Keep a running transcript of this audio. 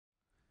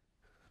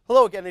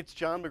Hello again, it's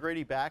John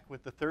McGready back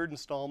with the third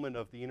installment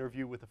of the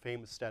Interview with a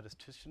Famous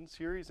Statistician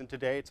series, and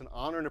today it's an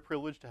honor and a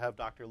privilege to have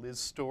Dr. Liz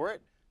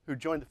Stuart, who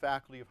joined the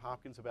faculty of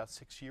Hopkins about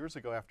 6 years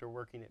ago after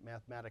working at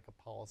Mathematica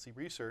Policy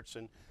Research,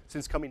 and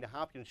since coming to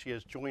Hopkins she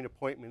has joint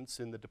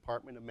appointments in the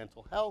Department of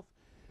Mental Health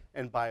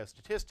and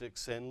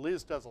Biostatistics, and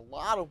Liz does a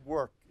lot of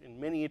work in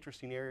many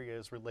interesting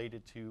areas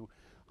related to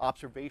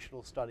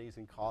observational studies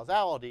and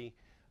causality,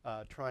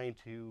 trying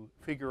to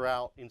figure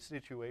out in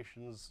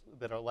situations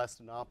that are less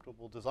than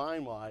optimal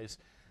design-wise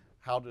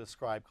how to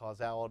describe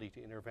causality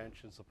to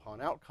interventions upon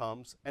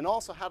outcomes, and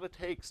also how to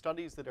take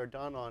studies that are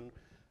done on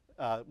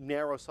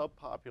narrow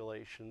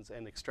subpopulations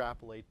and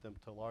extrapolate them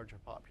to larger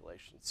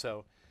populations.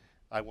 So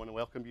I want to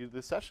welcome you to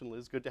this session,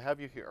 Liz. Good to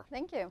have you here.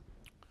 Thank you.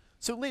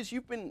 So Liz,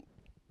 you've been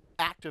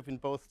active in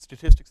both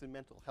statistics and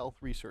mental health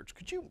research.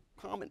 Could you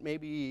comment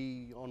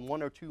maybe on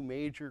one or two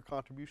major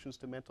contributions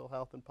to mental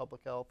health and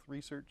public health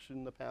research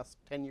in the past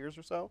 10 years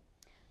or so?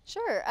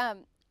 Sure.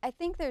 I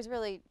think there's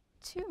really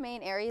two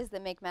main areas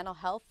that make mental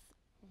health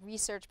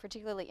research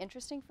particularly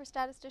interesting for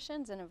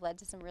statisticians and have led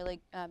to some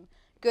really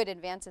good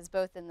advances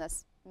both in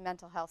this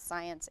mental health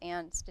science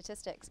and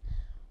statistics.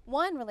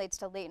 One relates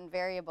to latent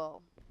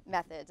variable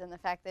methods and the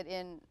fact that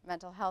in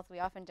mental health we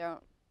often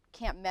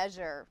can't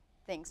measure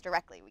things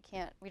directly.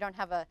 We don't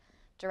have a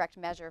direct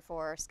measure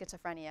for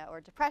schizophrenia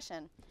or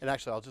depression. And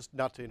actually, I'll just,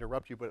 not to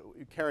interrupt you, but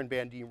Karen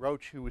Bandine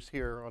Roach, who was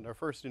here on our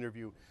first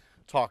interview,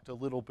 talked a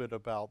little bit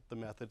about the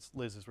methods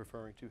Liz is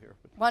referring to here.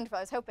 Wonderful.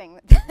 I was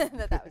hoping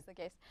that was the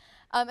case.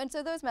 And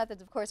so those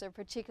methods, of course, are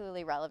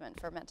particularly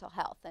relevant for mental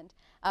health. And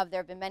there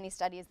have been many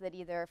studies that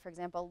either, for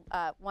example,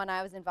 one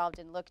I was involved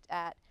in looked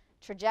at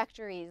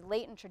trajectories,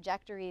 latent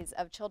trajectories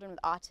of children with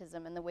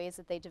autism and the ways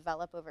that they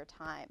develop over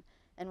time,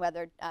 and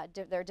whether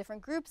there are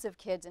different groups of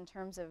kids in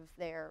terms of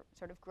their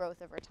sort of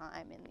growth over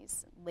time in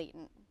these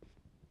latent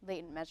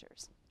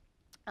measures.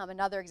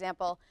 Another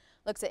example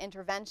looks at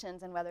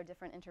interventions and whether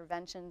different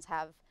interventions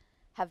have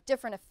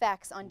different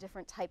effects on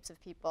different types of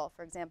people.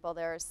 For example,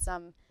 there are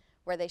some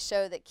where they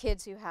show that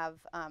kids who have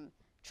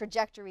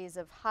trajectories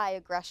of high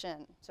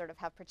aggression sort of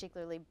have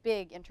particularly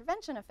big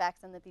intervention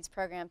effects, and that these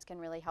programs can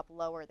really help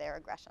lower their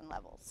aggression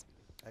levels.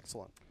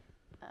 Excellent.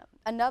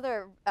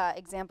 Another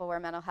example where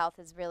mental health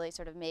has really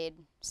sort of made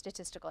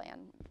statistical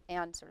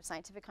and sort of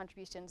scientific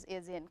contributions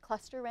is in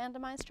cluster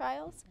randomized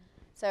trials.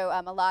 So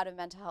a lot of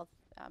mental health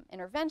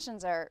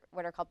interventions are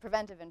what are called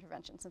preventive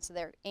interventions, and so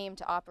they're aimed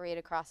to operate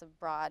across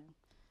a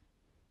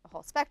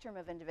whole spectrum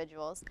of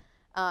individuals.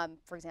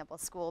 For example,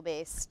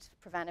 school-based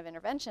preventive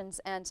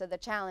interventions, and so the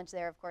challenge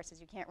there, of course, is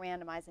you can't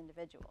randomize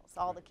individuals.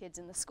 All the kids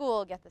in the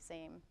school get the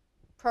same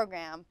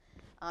program.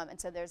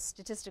 And so there's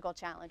statistical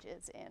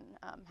challenges in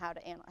how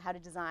to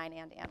design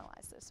and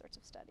analyze those sorts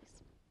of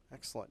studies.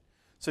 Excellent.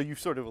 So you've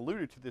sort of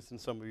alluded to this in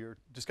some of your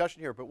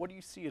discussion here, but what do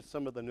you see as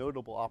some of the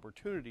notable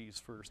opportunities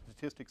for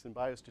statistics and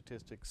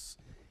biostatistics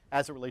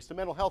as it relates to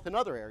mental health in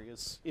other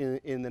areas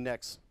in the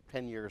next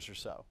 10 years or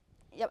so?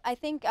 Yep, I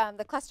think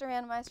the cluster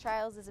randomized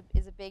trials is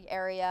a big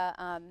area.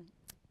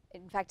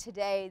 In fact,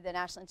 today the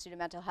National Institute of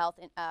Mental Health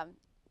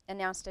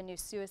announced a new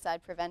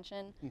suicide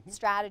prevention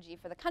strategy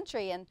for the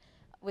country, and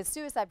with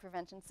suicide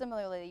prevention,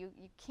 similarly,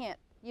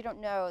 you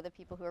don't know the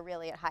people who are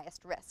really at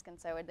highest risk,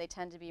 and so they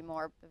tend to be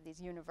more of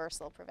these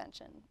universal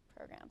prevention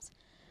programs.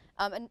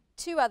 And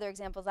two other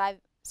examples I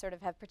sort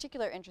of have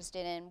particular interest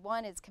in.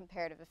 One is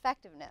comparative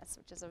effectiveness,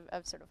 which is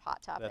a sort of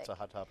hot topic. That's a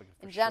hot topic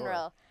for in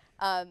general,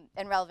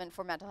 and relevant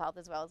for mental health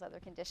as well as other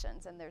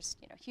conditions. And there's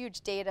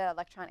huge data,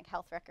 electronic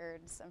health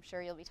records. I'm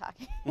sure you'll be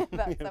talking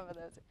about some of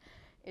those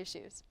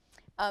issues.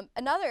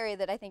 Another area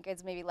that I think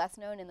is maybe less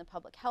known in the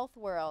public health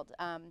world,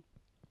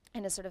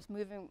 and is sort of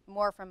moving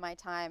more from my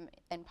time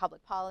in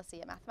public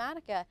policy at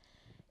Mathematica,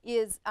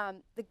 is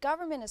the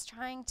government is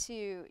trying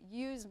to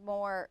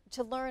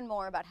learn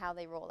more about how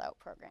they roll out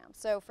programs.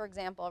 So for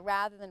example,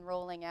 rather than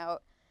rolling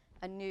out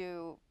a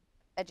new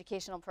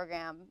educational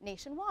program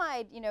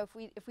nationwide,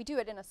 if we do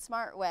it in a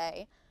smart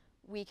way,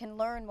 we can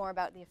learn more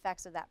about the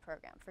effects of that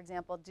program. For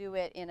example, do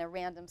it in a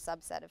random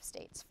subset of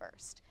states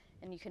first,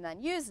 and you can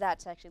then use that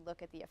to actually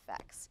look at the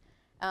effects.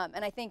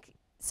 And I think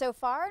so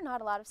far,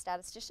 not a lot of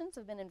statisticians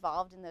have been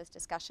involved in those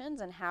discussions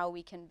and how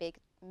we can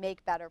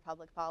make better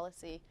public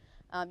policy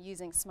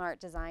using smart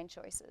design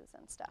choices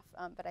and stuff.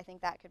 But I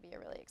think that could be a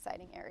really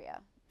exciting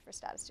area for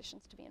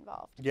statisticians to be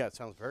involved. Yeah, it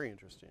sounds very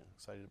interesting. I'm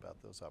excited about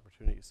those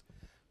opportunities.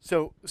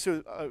 So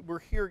we're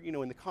here,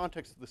 in the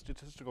context of the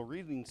statistical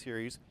reading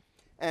series,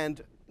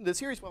 and the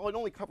series, while it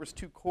only covers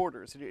 2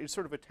 quarters, it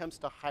sort of attempts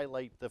to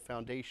highlight the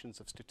foundations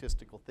of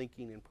statistical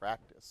thinking and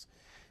practice.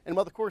 And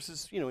while the course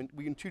is,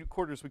 in 2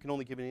 quarters we can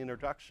only give an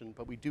introduction,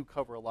 but we do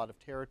cover a lot of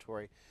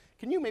territory.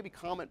 Can you maybe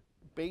comment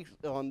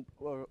on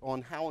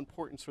how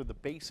important sort of the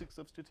basics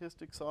of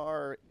statistics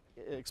are,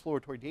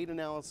 exploratory data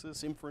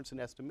analysis, inference and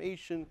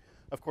estimation,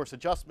 of course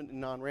adjustment in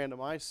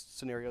non-randomized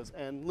scenarios,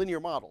 and linear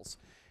models?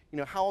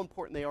 How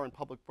important they are in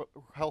public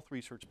health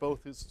research,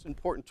 both as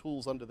important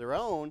tools under their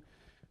own,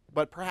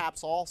 but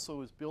perhaps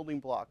also as building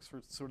blocks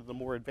for sort of the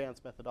more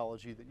advanced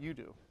methodology that you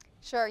do.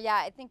 Sure, yeah,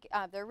 I think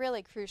they're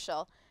really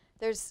crucial.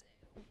 There's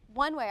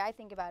one way I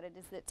think about it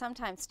is that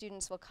sometimes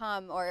students will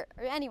come, or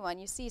anyone,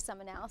 you see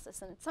some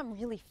analysis and it's some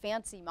really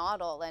fancy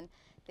model and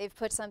they've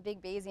put some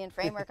big Bayesian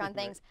framework on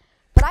things.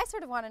 But I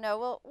sort of want to know,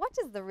 well,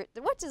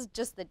 what does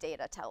just the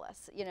data tell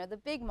us? You know, the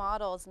big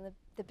models and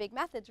the big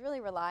methods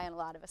really rely on a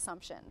lot of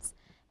assumptions.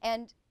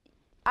 And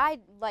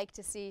I'd like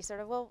to see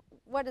sort of, well,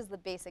 what is the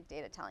basic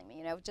data telling me?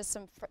 You know, just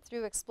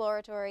through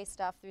exploratory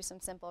stuff, through some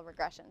simple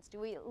regressions, do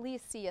we at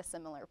least see a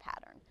similar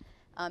pattern?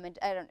 And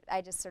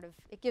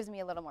it gives me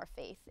a little more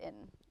faith in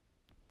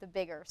the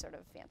bigger, sort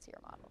of fancier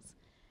models.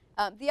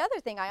 The other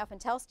thing I often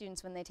tell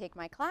students when they take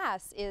my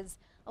class is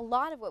a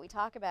lot of what we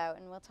talk about,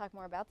 and we'll talk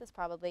more about this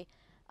probably,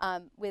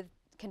 with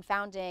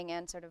confounding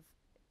and sort of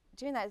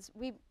doing that, is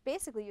we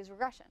basically use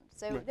regression.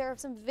 So there are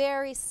some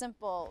very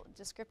simple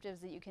descriptives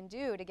that you can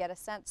do to get a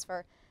sense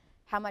for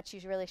how much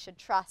you really should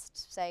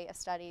trust, say, a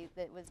study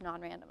that was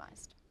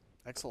non-randomized.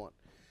 Excellent.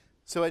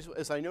 So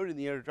as I noted in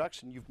the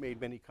introduction, you've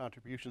made many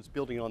contributions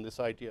building on this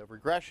idea of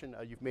regression.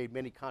 You've made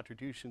many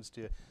contributions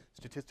to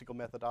statistical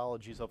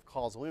methodologies of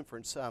causal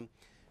inference.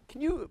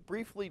 Can you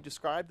briefly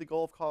describe the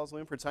goal of causal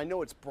inference? I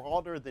know it's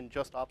broader than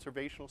just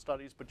observational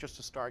studies, but just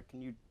to start,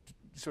 can you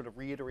sort of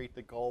reiterate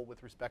the goal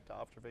with respect to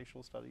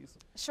observational studies?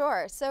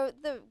 Sure. So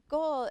the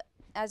goal,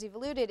 as you've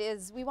alluded,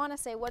 is we want to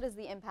say what is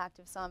the impact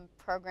of some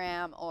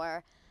program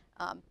or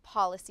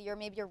policy or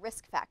maybe a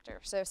risk factor.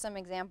 So some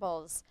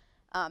examples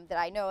that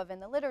I know of in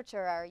the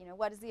literature are, you know,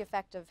 what is the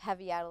effect of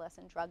heavy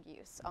adolescent drug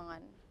use on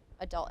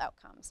adult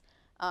outcomes?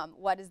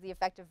 What is the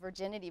effect of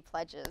virginity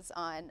pledges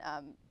on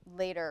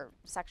later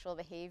sexual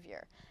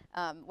behavior?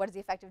 What is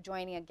the effect of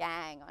joining a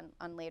gang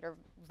on later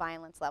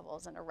violence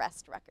levels and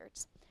arrest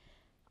records?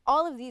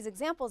 All of these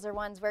examples are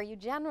ones where you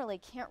generally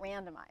can't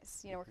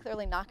randomize. You know, we're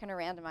clearly not going to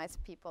randomize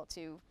people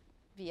to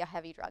be a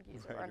heavy drug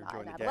user or not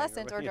an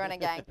adolescent or join a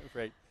gang.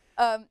 Right.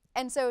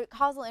 And so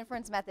causal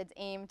inference methods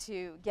aim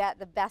to get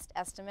the best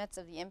estimates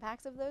of the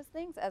impacts of those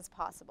things as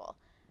possible.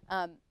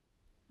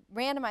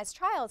 Randomized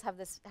trials have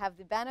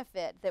the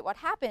benefit that what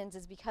happens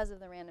is because of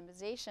the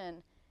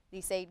randomization,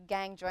 these, say,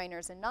 gang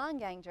joiners and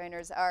non-gang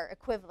joiners are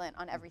equivalent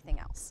on everything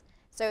else.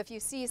 So if you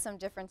see some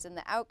difference in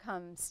the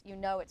outcomes, you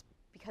know it's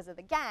because of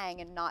the gang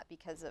and not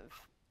because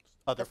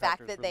of the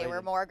fact that they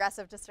were more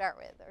aggressive to start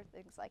with or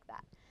things like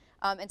that.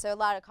 And so a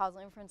lot of causal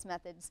inference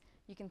methods,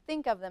 you can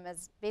think of them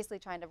as basically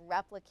trying to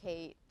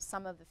replicate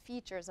some of the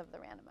features of the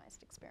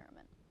randomized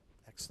experiment.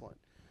 Excellent.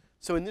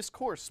 So in this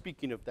course,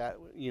 speaking of that,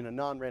 in a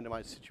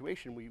non-randomized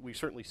situation, we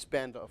certainly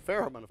spend a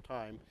fair amount of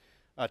time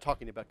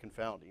talking about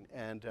confounding.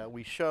 And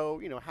we show,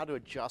 you know, how to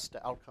adjust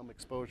to outcome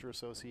exposure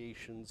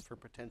associations for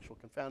potential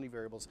confounding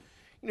variables,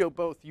 you know,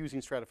 both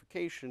using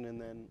stratification and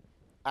then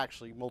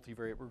actually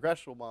multivariate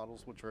regressional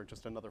models, which are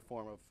just another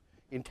form of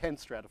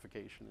intense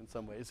stratification in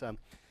some ways.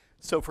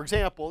 So for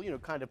example, you know,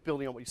 kind of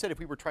building on what you said, if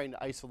we were trying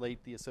to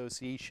isolate the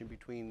association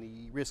between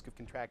the risk of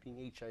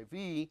contracting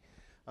HIV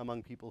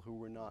among people who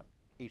were not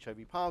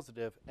HIV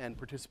positive and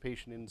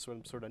participation in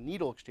some sort of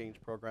needle exchange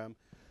program,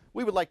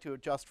 we would like to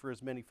adjust for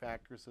as many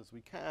factors as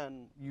we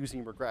can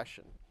using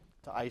regression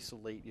to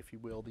isolate, if you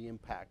will, the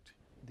impact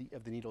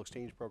of the needle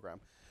exchange program.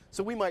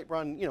 So we might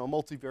run, you know, a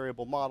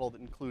multivariable model that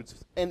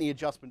includes any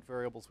adjustment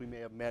variables we may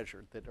have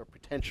measured that are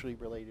potentially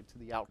related to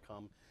the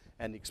outcome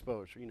and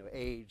exposure, you know,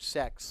 age,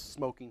 sex,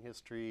 smoking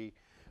history,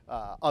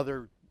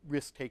 other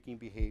risk-taking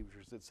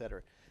behaviors, et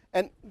cetera.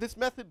 And this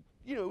method,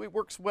 you know, it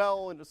works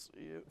well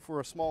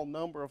for a small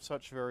number of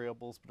such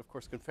variables, but of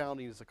course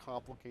confounding is a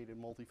complicated,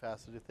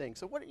 multifaceted thing.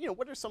 So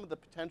what are some of the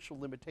potential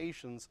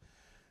limitations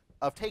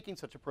of taking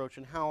such approach,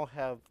 and how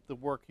have the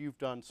work you've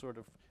done sort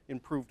of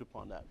improved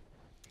upon that?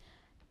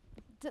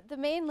 The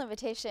main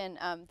limitation,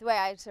 the way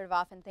I sort of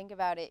often think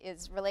about it,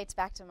 relates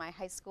back to my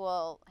high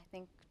school, I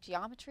think,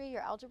 geometry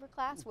or algebra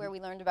class, where we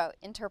learned about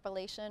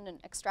interpolation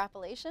and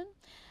extrapolation.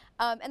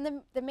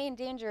 And the main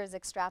danger is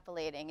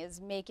extrapolating,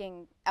 is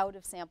making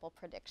out-of-sample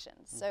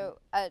predictions. So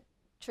a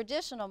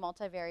traditional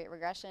multivariate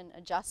regression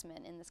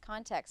adjustment in this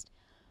context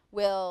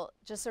will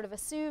just sort of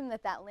assume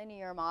that that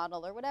linear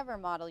model or whatever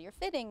model you're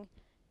fitting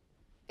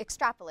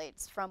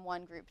extrapolates from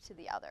one group to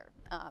the other.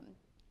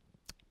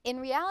 In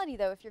reality,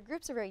 though, if your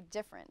groups are very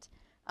different,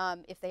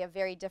 if they have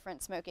very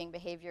different smoking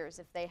behaviors,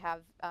 if they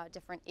have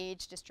different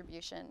age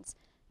distributions,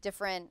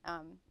 different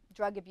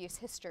drug abuse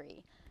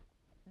history,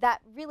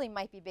 that really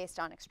might be based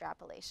on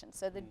extrapolation.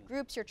 So the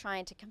groups you're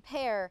trying to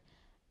compare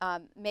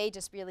may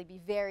just really be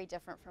very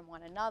different from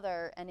one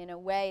another, and in a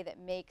way that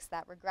makes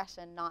that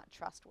regression not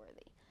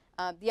trustworthy.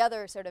 The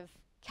other sort of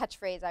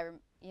catchphrase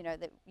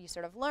that you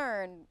sort of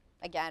learn,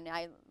 again,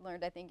 I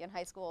learned I think in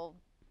high school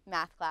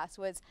math class,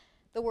 was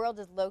the world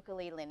is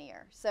locally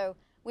linear. So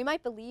we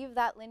might believe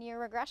that linear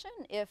regression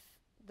if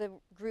the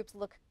groups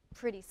look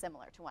pretty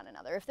similar to one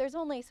another, if there's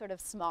only sort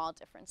of small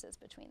differences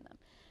between them.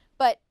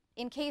 But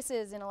in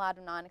cases, in a lot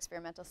of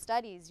non-experimental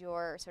studies,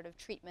 your sort of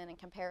treatment and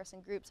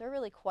comparison groups are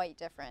really quite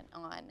different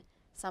on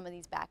some of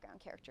these background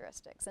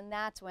characteristics. And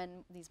that's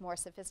when these more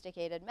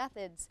sophisticated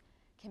methods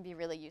can be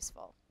really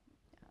useful,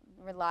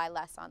 rely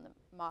less on the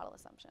model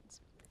assumptions.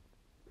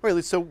 All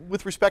right, so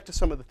with respect to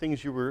some of the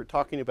things you were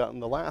talking about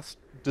in the last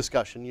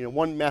discussion, you know,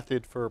 one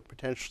method for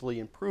potentially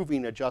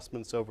improving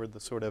adjustments over the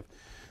sort of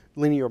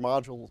linear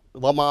model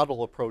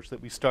approach that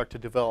we start to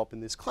develop in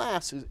this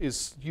class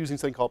is using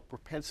something called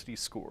propensity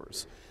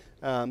scores.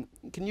 Can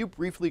you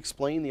briefly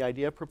explain the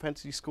idea of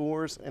propensity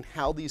scores and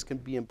how these can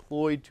be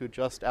employed to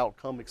adjust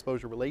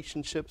outcome-exposure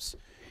relationships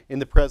in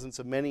the presence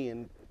of many,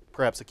 and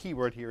perhaps a key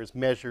word here is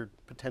measured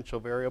potential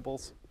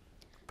variables,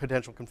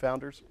 potential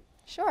confounders?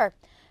 Sure.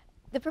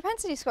 The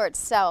propensity score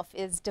itself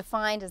is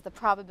defined as the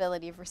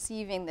probability of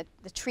receiving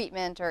the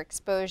treatment or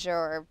exposure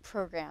or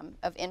program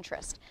of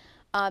interest.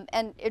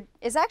 And it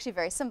is actually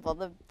very simple.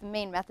 The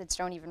main methods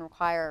don't even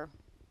require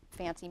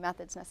fancy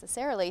methods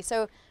necessarily.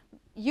 So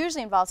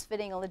usually involves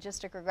fitting a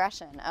logistic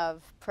regression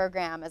of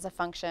program as a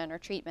function or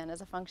treatment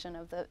as a function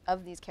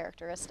of these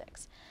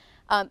characteristics.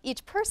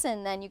 Each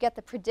person, then, you get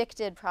the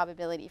predicted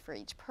probability for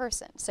each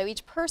person. So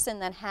each person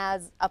then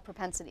has a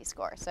propensity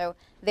score, so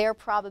their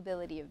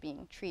probability of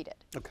being treated.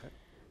 Okay.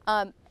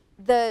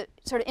 The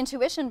sort of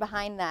intuition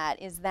behind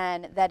that is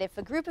then that if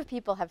a group of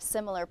people have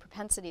similar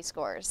propensity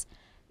scores,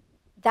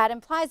 that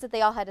implies that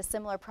they all had a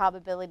similar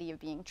probability of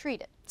being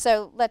treated.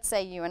 So let's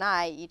say you and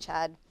I each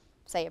had,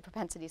 say, a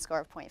propensity score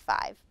of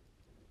 0.5.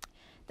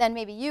 Then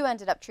maybe you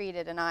ended up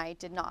treated and I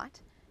did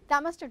not.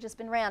 That must have just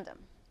been random.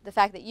 The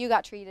fact that you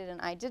got treated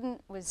and I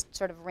didn't was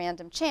sort of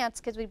random chance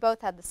because we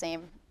both had the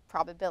same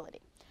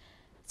probability.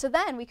 So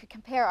then we could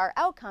compare our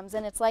outcomes,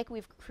 and it's like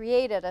we've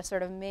created a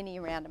sort of mini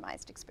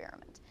randomized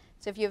experiment.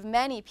 So if you have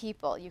many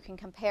people, you can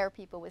compare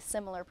people with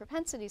similar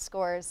propensity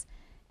scores,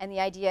 and the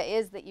idea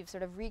is that you've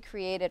sort of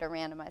recreated a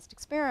randomized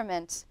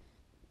experiment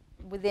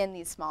within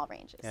these small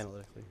ranges.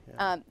 Analytically,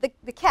 yeah.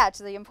 The catch,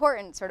 the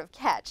important sort of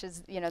catch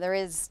is, you know,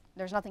 there's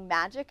nothing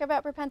magic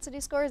about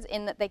propensity scores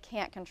in that they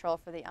can't control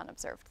for the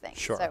unobserved things.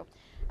 Sure. So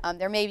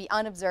there may be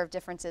unobserved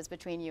differences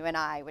between you and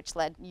I, which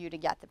led you to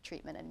get the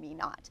treatment and me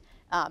not.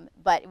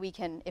 But we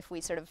can, if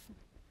we sort of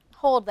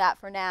hold that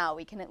for now,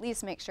 we can at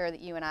least make sure that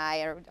you and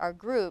I, our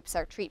groups,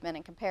 our treatment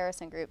and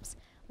comparison groups,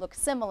 look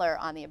similar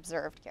on the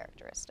observed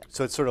characteristics.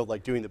 So it's sort of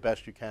like doing the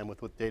best you can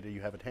with what data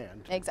you have at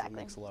hand. Exactly.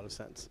 It makes a lot of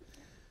sense.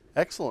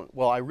 Excellent.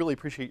 Well, I really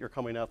appreciate your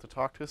coming out to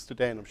talk to us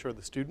today, and I'm sure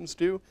the students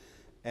do.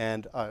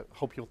 And I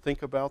hope you'll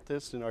think about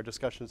this in our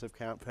discussions of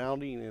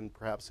confounding and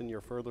perhaps in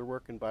your further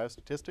work in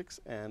biostatistics.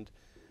 And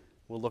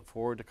we'll look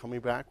forward to coming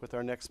back with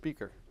our next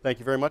speaker. Thank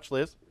you very much,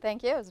 Liz.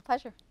 Thank you. It was a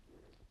pleasure.